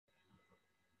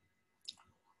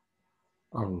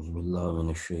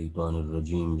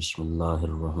Auzubillahiminash-shaytanir-rajim.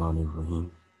 Bismillahir-rahmanir-rahim.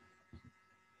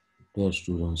 Dear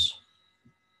students,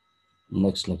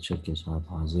 next lecture के साथ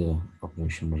हाजिर है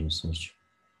operational research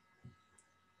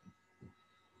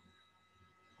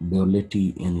duality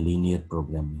in linear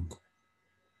programming.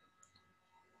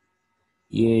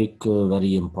 ये एक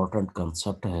वेरी इंपॉर्टेंट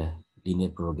कंसेप्ट है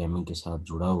लीनियर प्रोग्रामिंग के साथ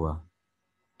जुड़ा हुआ।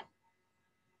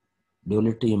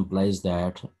 Duality implies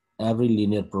that every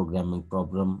linear programming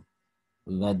problem,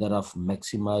 whether of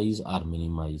maximize or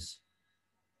minimize,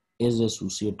 is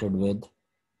associated with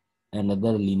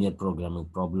another linear programming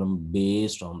problem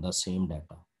based on the same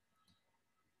data।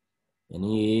 यानी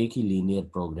एक ही linear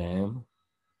programme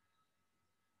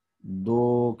दो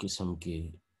किस्म के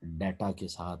डाटा के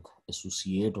साथ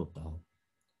एसोसिएट होता है।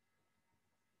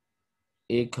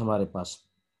 एक हमारे पास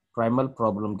प्राइमल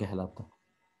प्रॉब्लम कहलाता है,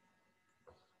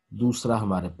 दूसरा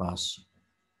हमारे पास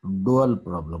डुअल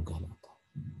प्रॉब्लम कहलाता है।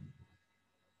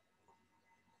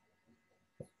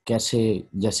 कैसे?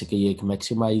 जैसे कि ये एक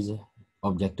मैक्सिमाइज है,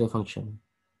 ऑब्जेक्टिव फंक्शन है,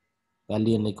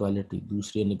 पहली इनइक्वालिटी,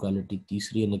 दूसरी इनइक्वालिटी,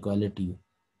 तीसरी इनइक्वालिटी है।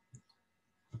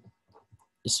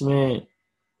 इसमें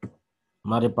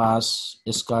हमारे पास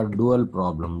इसका डुअल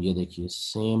प्रॉब्लम, ये देखिए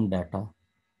सेम डाटा,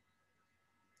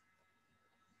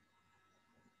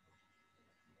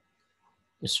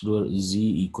 इस dual z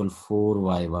equal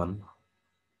 4y1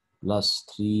 plus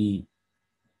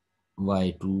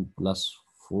 3y2 plus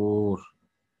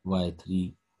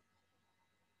 4y3,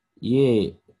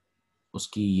 ये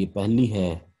उसकी ये पहली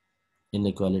है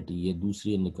इनइक्वालिटी, ये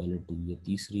दूसरी इनइक्वालिटी, ये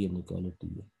तीसरी इनइक्वालिटी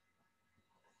है,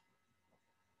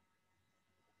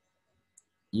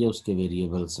 ये उसके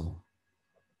वेरिएबल्स हैं।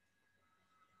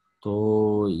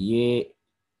 तो ये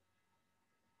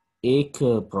एक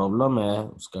प्रॉब्लम है,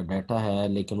 उसका डाटा है,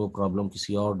 लेकिन वो प्रॉब्लम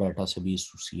किसी और डाटा से भी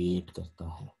एसोसिएट करता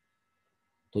है।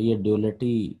 तो ये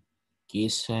ड्यूअलिटी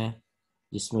केस है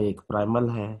जिसमें एक प्राइमल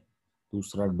है,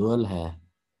 दूसरा डुअल है।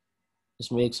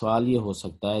 इसमें एक सवाल ये हो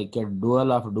सकता है कि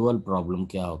डुअल ऑफ डुअल प्रॉब्लम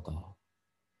क्या होता है?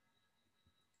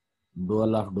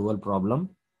 डुअल ऑफ डुअल प्रॉब्लम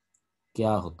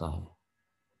क्या होता है?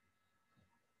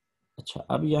 अच्छा,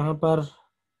 अब यहाँ पर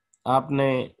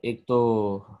आपने एक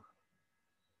तो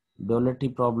डुअलिटी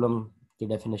प्रॉब्लम की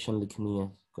डेफिनेशन लिखनी है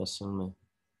क्वेश्चन में,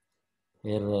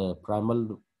 फिर प्राइमल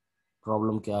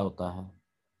प्रॉब्लम क्या होता है,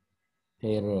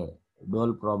 फिर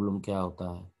डुअल प्रॉब्लम क्या होता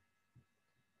है।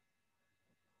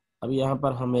 अब यहाँ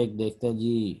पर हम एक देखते हैं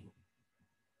जी,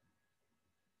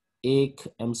 एक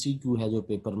एमसीक्यू है जो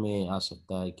पेपर में आ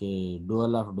सकता है कि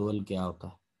डुअल ऑफ डुअल क्या होता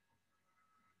है।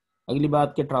 अगली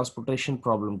बात के ट्रांसपोर्टेशन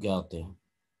प्रॉब्लम क्या होते हैं।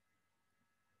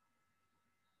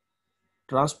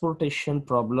 ट्रांसपोर्टेशन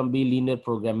प्रॉब्लम भी लीनियर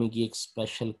प्रोग्रामिंग की एक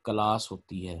स्पेशल क्लास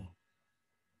होती है।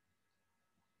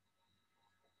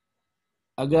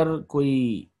 अगर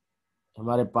कोई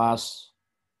हमारे पास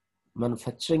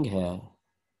मैन्युफैक्चरिंग है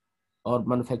और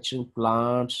मैन्युफैक्चरिंग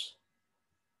प्लांट्स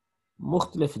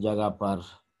मुख्तलिफ जगह पर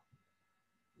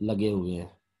लगे हुए हैं,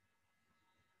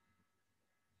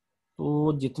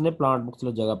 तो जितने प्लांट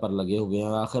मुख्तलिफ जगह पर लगे हुए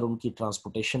हैं, आखिर उनकी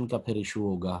ट्रांसपोर्टेशन का फिर इशू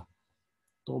होगा।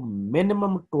 तो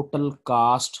मिनिमम टोटल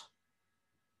कास्ट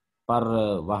पर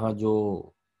वहाँ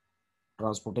जो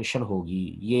ट्रांसपोर्टेशन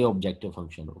होगी, ये ऑब्जेक्टिव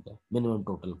फंक्शन होगा, minimum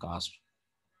total cast.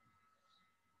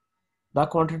 The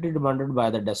quantity demanded by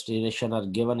the destination are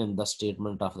given in the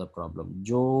statement of the problem.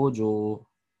 जो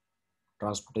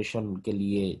ट्रांसपोर्टेशन के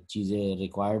लिए चीज़ें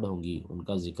रिक्वायर्ड होंगी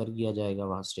उनका जिक्र किया जाएगा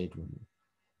वहाँ स्टेटमेंट में।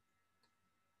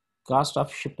 Cost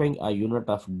of shipping a unit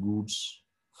of goods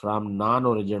from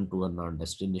non-origin to a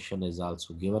non-destination is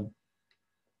also given.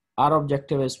 Our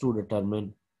objective is to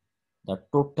determine the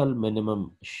total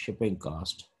minimum shipping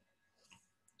cost.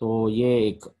 तो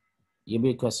ये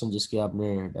भी क्वेश्चन जिसकी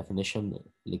आपने डेफिनेशन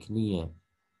लिखनी है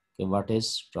कि what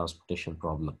is transportation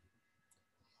problem.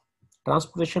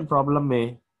 Transportation problem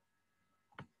में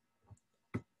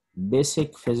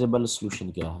basic feasible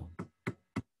solution क्या है?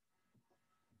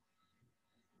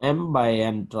 M by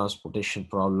N transportation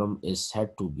problem is said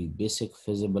to be basic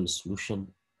feasible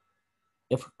solution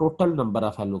if total number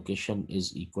of allocation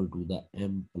is equal to the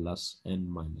M plus N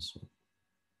minus 1।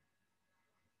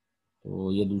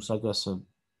 तो ये दूसरा question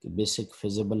कि basic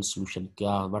feasible solution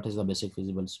क्या, what is the basic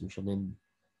feasible solution in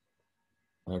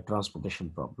transportation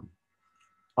problem.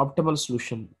 Optimal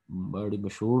solution बड़ी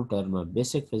मशहूर term है।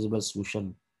 Basic feasible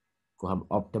solution को हम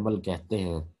ऑप्टिमल कहते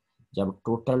हैं जब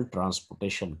टोटल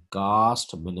ट्रांसपोर्टेशन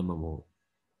कास्ट मिनिमम हो।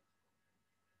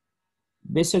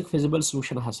 बेसिक फिजिबल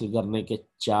सॉल्यूशन हासिल करने के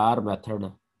 4 मेथड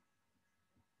हैं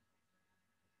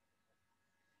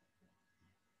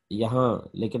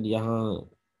यहाँ, लेकिन यहाँ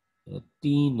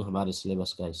 3 हमारे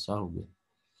सिलेबस का हिस्सा होंगे।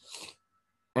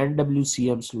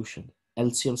 NWCM solution,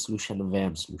 LCM solution,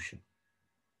 WAM solution.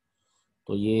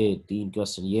 तो ये 3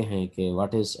 क्वेश्चन ये हैं कि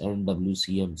what is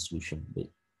NWCM solution,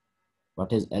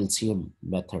 what is LCM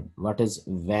method, what is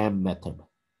वैम method.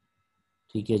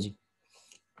 ठीक है जी,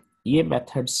 ये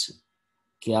मेथड्स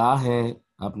क्या हैं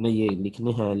आपने ये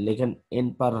लिखने हैं, लेकिन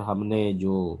इन पर हमने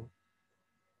जो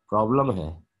प्रॉब्लम है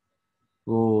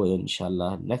वो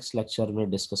इंशाल्लाह नेक्स्ट लेक्चर में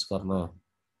डिस्कस करना है।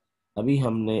 अभी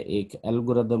हमने एक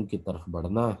एल्गोरिदम की तरफ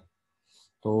बढ़ना है,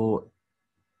 तो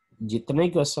जितने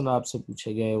क्वेश्चन आपसे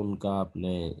पूछे गए उनका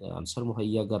आपने आंसर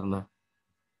मुहैया करना है।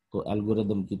 तो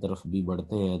एल्गोरिदम की तरफ भी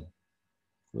बढ़ते हैं।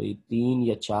 कोई 3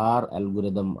 या 4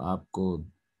 एल्गोरिदम आपको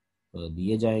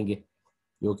दिए जाएंगे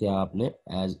जो कि आपने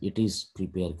एज इट इज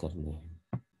प्रिपेयर करने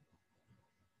हैं।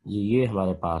 ये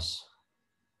हमारे पास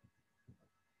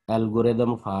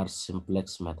एल्गोरिदम फॉर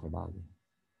सिंप्लेक्स मेथड आ गया।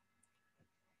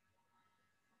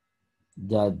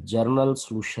 द जर्नल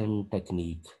सॉल्यूशन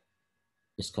टेक्निक,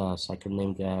 इसका सेकंड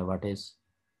नेम क्या है, what is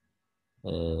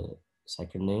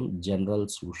second name general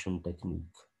solution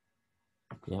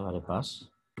technique. ये हमारे पास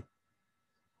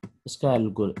इसका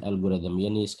एल्गोरिदम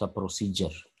यानी इसका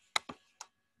प्रोसीजर,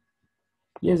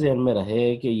 ये ध्यान में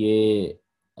रहे कि ये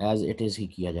एज इट इज ही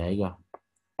किया जाएगा।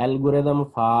 एल्गोरिदम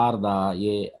फॉर द,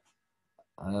 ये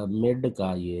मिड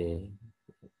का, ये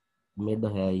मिड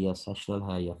है या सेशनल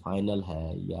है या फाइनल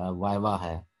है या वाइवा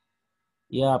है,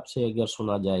 ये आपसे अगर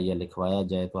सुना जाए या लिखवाया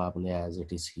जाए तो आपने एज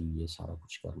इट इज ही ये सारा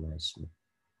कुछ करना है, इसमें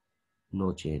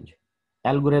नो चेंज।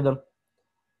 एल्गोरिदम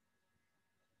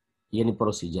यानी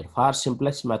procedure for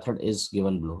simplex method is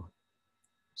given below.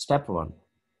 Step 1,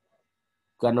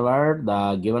 convert the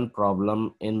given problem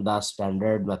in the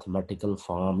standard mathematical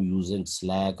form using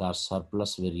slack or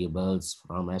surplus variables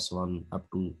from S1 up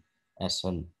to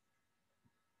Sn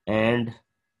and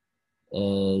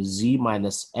z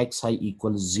minus xi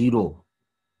equals 0।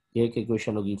 एक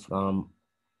equation होगी from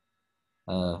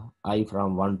I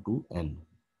from 1 to n।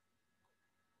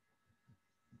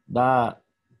 The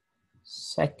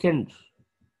second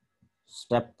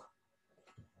step,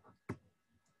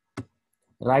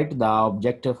 write the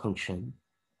objective function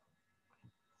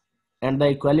and the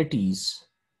equalities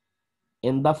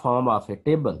in the form of a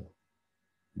table,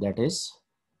 that is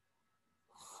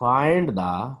find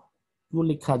the, क्यों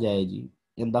लिखा जाए जी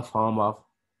in the form of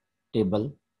table,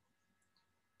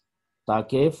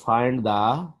 ताकि find the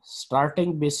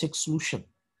starting basic solution,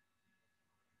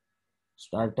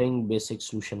 starting basic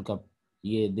solution का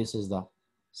ये this is the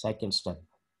second step।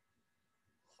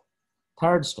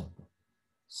 Third step,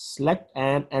 select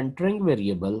an entering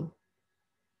variable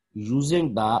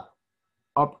using the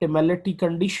optimality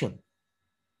condition,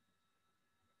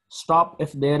 stop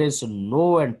if there is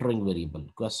no entering variable,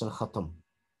 question khatam।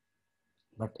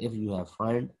 But if you have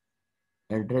find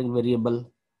entering variable,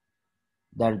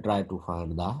 then try to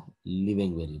find the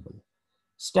living variable।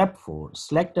 Step 4,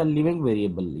 select a living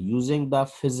variable using the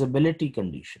feasibility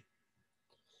condition।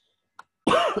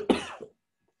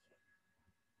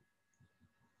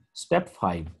 Step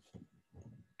 5,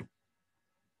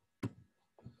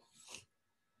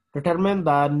 determine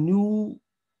the new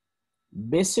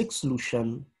basic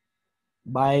solution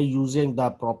by using the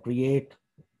appropriate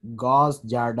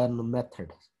Gauss-Jordan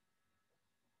method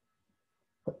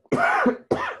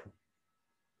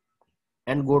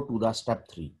and go to the step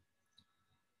 3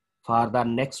 for the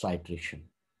next iteration।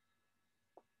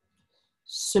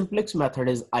 Simplex method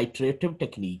is iterative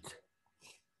technique,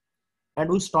 and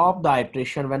we stop the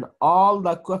iteration when all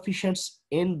the coefficients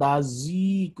in the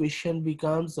z equation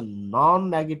becomes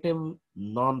non-negative,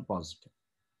 non-positive।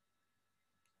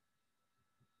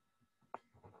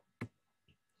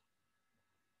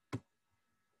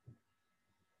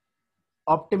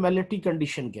 Optimality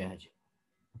condition क्या है जी,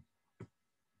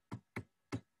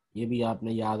 ये भी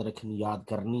आपने याद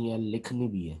करनी है, लिखनी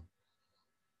भी है।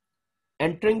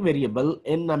 Entering variable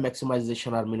in a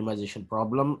maximization or minimization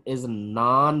problem is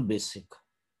non-basic।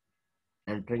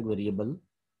 Entering variable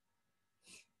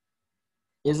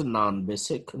is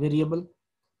non-basic variable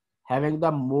having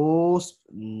the most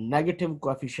negative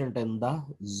coefficient in the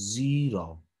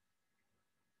zero।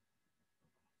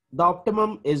 The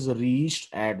optimum is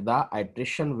reached at the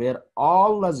iteration where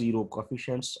all the zero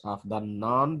coefficients of the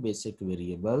non-basic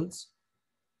variables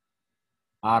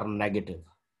are negative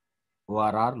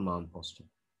or are non-positive।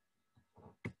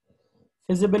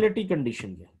 Feasibility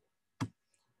condition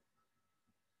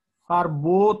for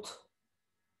both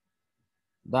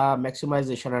the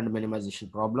maximization and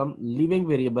minimization problem, living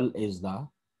variable is the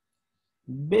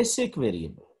basic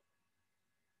variable।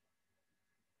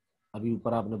 अभी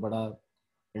ऊपर आपने पढ़ा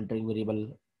entering variable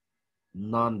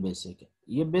non-basic है,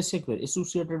 ये basic variable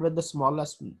associated with the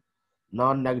smallest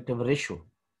non-negative ratio।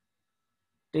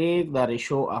 Take the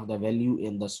ratio of the value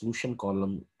in the solution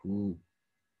column to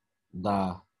the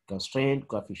constraint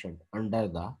coefficient under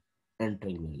the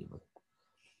entering variable.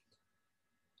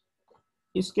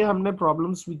 इसके हमने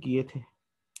problems भी किए थे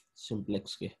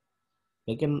सिंप्लेक्स के,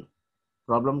 लेकिन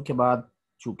problem के बाद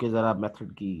चूंकि ज़रा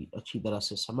मेथड की अच्छी तरह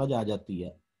से समझ आ जाती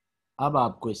है, अब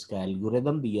आपको इसका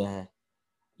एल्गोरिदम दिया है,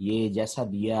 ये जैसा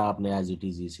दिया है आपने एज इट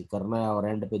इज इसे करना है, और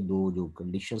एंड पे दो जो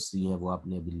कंडीशंस दी हैं वो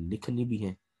आपने अभी लिखनी भी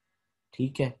हैं,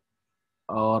 ठीक है।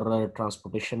 और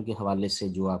ट्रांसपोर्टेशन के हवाले से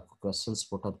जो आपको क्वेश्चंस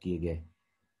पुट अप किए गए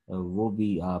वो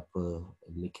भी आप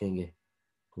लिखेंगे।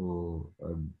 तो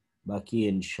बाकी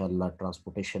इंशाल्लाह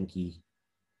ट्रांसपोर्टेशन की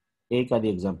एक आधी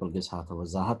एग्जांपल के साथ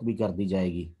वजाहत भी कर दी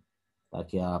जाएगी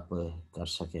ताकि आप कर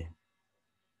सकें,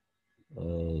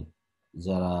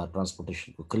 ज़रा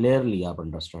ट्रांसपोर्टेशन को क्लियरली आप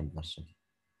अंडरस्टैंड कर सकें।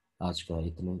 आज का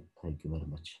इतना, थैंक यू वेरी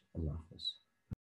मच, अल्लाह हाफ़िज़।